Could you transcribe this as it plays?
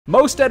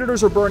Most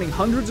editors are burning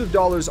hundreds of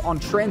dollars on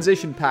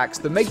transition packs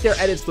that make their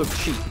edits look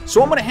cheap.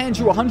 So I'm going to hand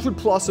you 100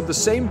 plus of the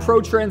same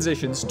pro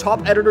transitions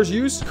top editors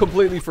use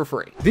completely for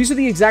free. These are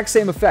the exact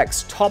same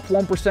effects top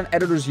 1%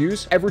 editors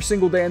use every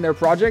single day in their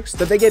projects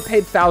that they get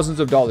paid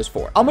thousands of dollars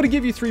for. I'm going to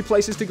give you 3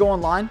 places to go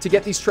online to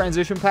get these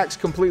transition packs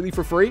completely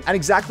for free and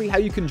exactly how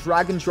you can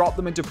drag and drop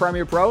them into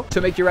Premiere Pro to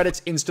make your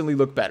edits instantly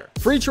look better.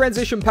 Free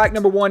transition pack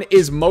number 1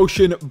 is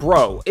Motion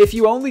Bro. If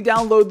you only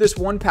download this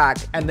one pack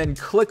and then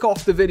click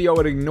off the video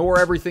and ignore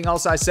everything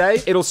else I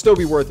say, it'll still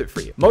be worth it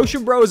for you.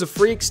 Motion Bro is a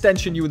free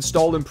extension you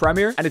install in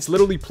Premiere, and it's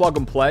literally plug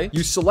and play.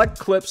 You select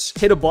clips,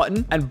 hit a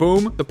button, and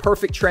boom, the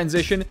perfect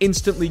transition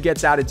instantly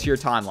gets added to your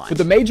timeline. But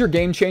the major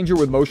game changer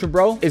with Motion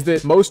Bro is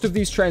that most of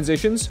these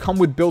transitions come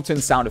with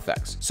built-in sound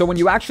effects. So when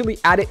you actually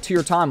add it to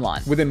your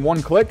timeline within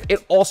one click,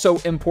 it also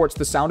imports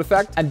the sound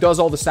effect and does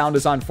all the sound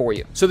design for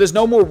you. So there's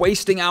no more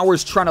wasting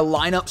hours trying to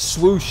line up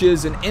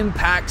swooshes and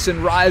impacts and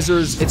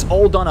risers. It's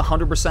all done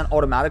 100%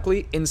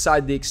 automatically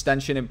inside the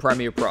extension in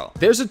Premiere Pro.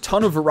 There's a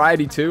ton of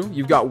variety too.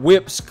 You've got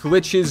whips,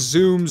 glitches,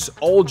 zooms,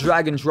 all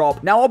drag and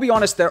drop. Now, I'll be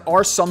honest, there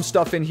are some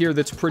stuff in here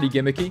that's pretty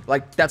gimmicky.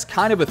 Like, that's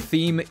kind of a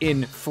theme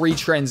in free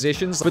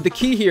transitions. But the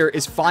key here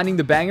is finding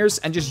the bangers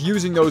and just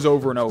using those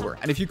over and over.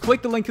 And if you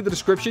click the link in the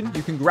description,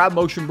 you can grab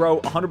Motion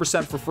Bro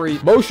 100% for free.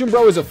 Motion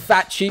Bro is a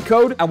fat cheat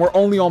code, and we're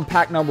only on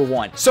pack number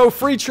 1. So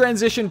free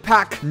transition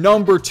pack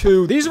number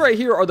 2. These right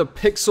here are the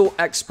Pixel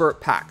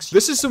Expert packs.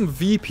 This is some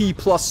VP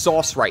Plus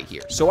sauce right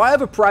here. So I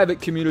have a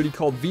private community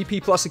called VP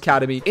Plus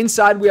Academy.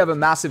 Inside, we have a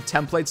massive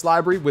templates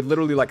library with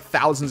literally like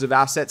thousands of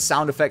assets,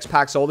 sound effects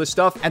packs, all this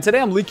stuff. And today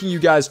I'm leaking you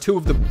guys 2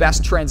 of the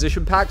best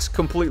transition packs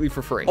completely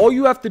for free. All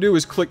you have to do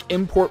is click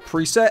import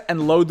preset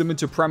and load them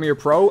into Premiere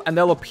Pro, and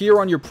they'll appear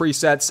on your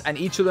presets, and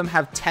each of them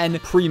have 10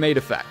 pre-made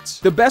effects.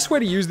 The best way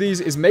to use these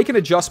is make an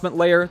adjustment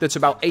layer that's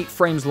about 8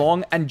 frames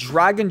long and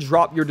drag and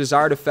drop your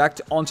desired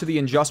effect onto the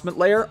adjustment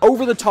layer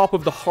over the top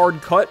of the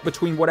hard cut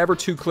between whatever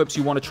 2 clips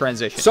you want to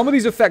transition. Some of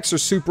these effects are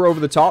super over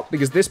the top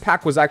because this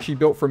pack was actually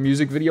built for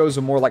music videos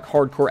and more like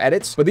hardcore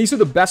edits, but these are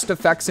the best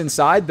effects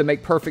inside that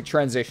make perfect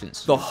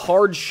transitions. The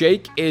hard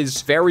shake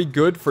is very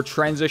good for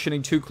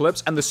transitioning 2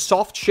 clips, and the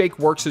soft shake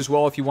works as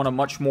well if you want a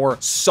much more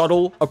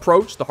subtle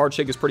approach. The hard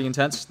shake is pretty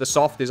intense. The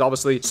soft is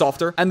obviously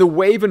softer. And the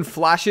wave and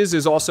flashes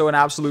is also an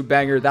absolute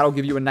banger. That'll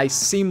give you a nice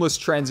seamless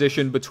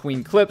transition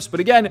between clips. But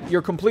again,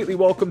 you're completely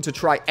welcome to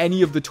try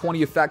any of the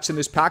 20 effects in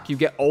this pack. You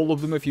get all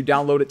of them if you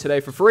download it today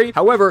for free.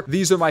 However,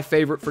 these are my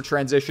favorite for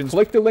transitions.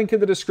 Click the link in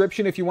the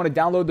description if you want to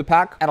download the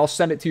pack, and I'll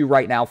send it to you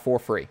right now for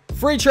free.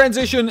 Free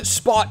transition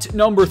spot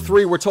number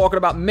 3, we're talking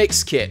about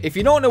Mixkit. If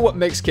you don't know what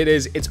Mixkit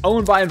is, it's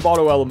owned by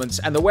Envato Elements,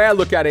 and the way I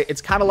look at it,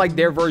 it's kind of like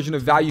their version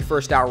of value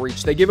first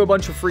outreach. They give a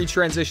bunch of free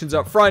transitions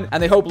up front,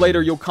 and they hope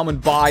later you'll come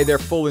and buy their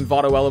full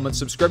Envato Elements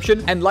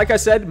subscription. And like I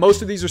said,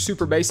 most of these are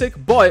super basic,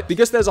 but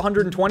because there's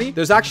 120,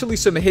 there's actually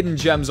some hidden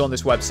gems on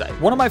this website.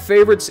 One of my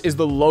favorites is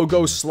the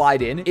logo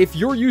slide in. If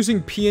you're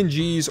using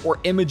PNGs or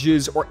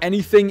images or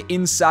anything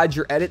inside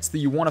your edits that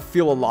you want to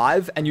feel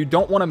alive and you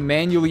don't want to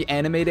manually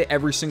animate it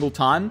every single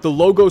time, the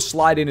logo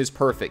slide in is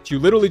perfect. You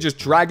literally just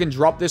drag and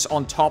drop this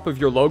on top of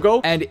your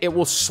logo and it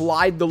will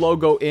slide the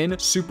logo in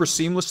super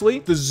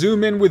seamlessly. The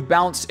zoom in with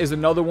bounce is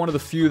another one of the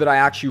few that I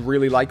actually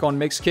really like on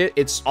Mixkit.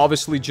 It's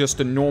obviously just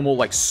a normal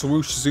like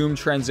swoosh zoom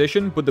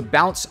transition, but the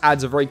bounce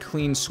adds a very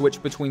clean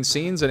switch between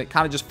scenes and it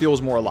kind of just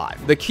feels more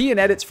alive. The key in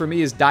edits for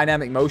me is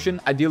dynamic motion.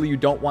 Ideally, you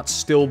don't want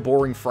still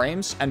boring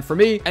frames. And for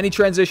me, any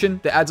transition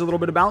that adds a little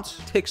bit of bounce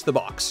ticks the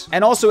box.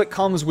 And also it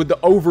comes with the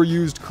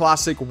overused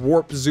classic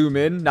warp zoom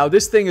in. Now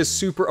this thing is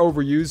super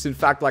overused. In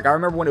fact, like I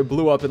remember when it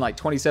blew up in like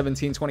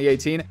 2017,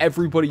 2018,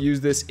 everybody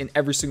used this in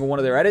every single one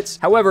of their edits.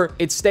 However,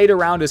 it stayed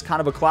around as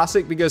kind of a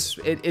classic because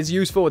it is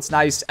useful, it's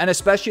nice, and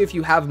especially if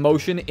you have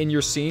motion in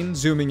your scene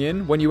zooming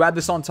in, when you add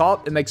this on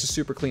top, it makes a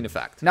super clean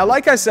effect. Now,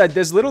 like I said,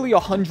 there's literally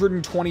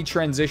 120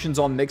 transitions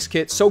on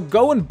Mixkit, so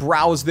go and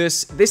browse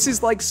this. This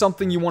is like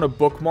something you want to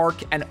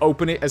bookmark and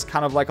open it as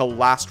kind of like a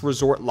last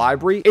resort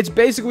library. It's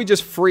basically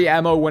just free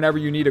ammo whenever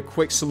you need a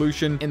quick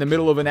solution in the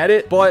middle of an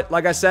edit, but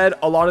like I said,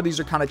 a lot of these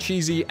are kind of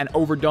cheesy and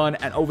overdone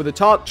and over the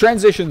top.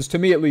 Transitions, to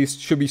me at least,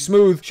 should be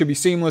smooth, should be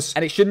seamless,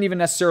 and it shouldn't even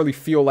necessarily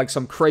feel like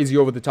some crazy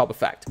over the top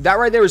effect. That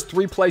right there is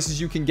 3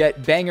 places you can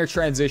get banger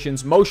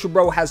transitions. Motion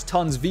Bro has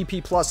tons,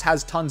 VP Plus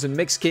has tons, and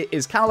Mixkit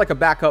is kind of like a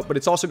backup, but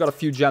it's also got a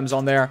few gems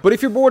on there. But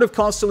if you're bored of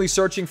constantly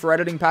searching for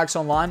editing packs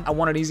online, I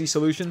want an easy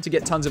solution to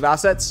get tons of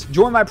assets.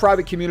 Join my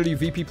private community,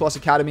 VP Plus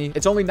Academy.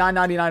 It's only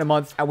 $9.99 a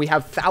month, and we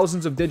have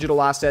thousands of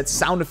digital assets,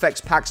 sound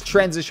effects packs,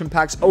 transition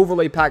packs,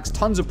 overlay packs,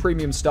 tons of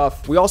premium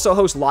stuff. We also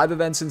host live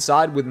events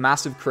inside with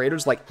massive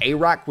creators like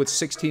A-Rack with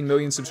 16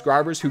 million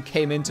subscribers who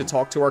came in to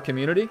talk to our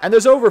community. And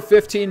there's over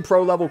 15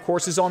 pro level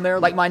courses on there,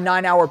 like my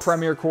 9-hour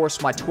Premiere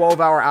course, my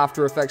 12-hour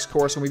After Effects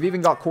course, and we've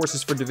even got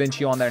courses for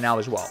DaVinci on there now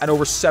as well. And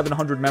over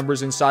 700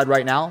 members inside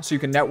right now, so you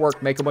can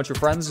network, make a bunch of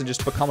friends, and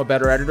just become a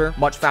better editor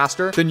much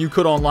faster than you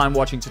could online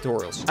watching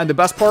tutorials. And the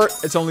best part,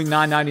 it's only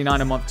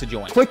 $9.99 a month to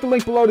join. Click the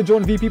link below to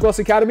join VP Plus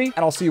Academy, and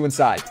I'll see you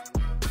inside.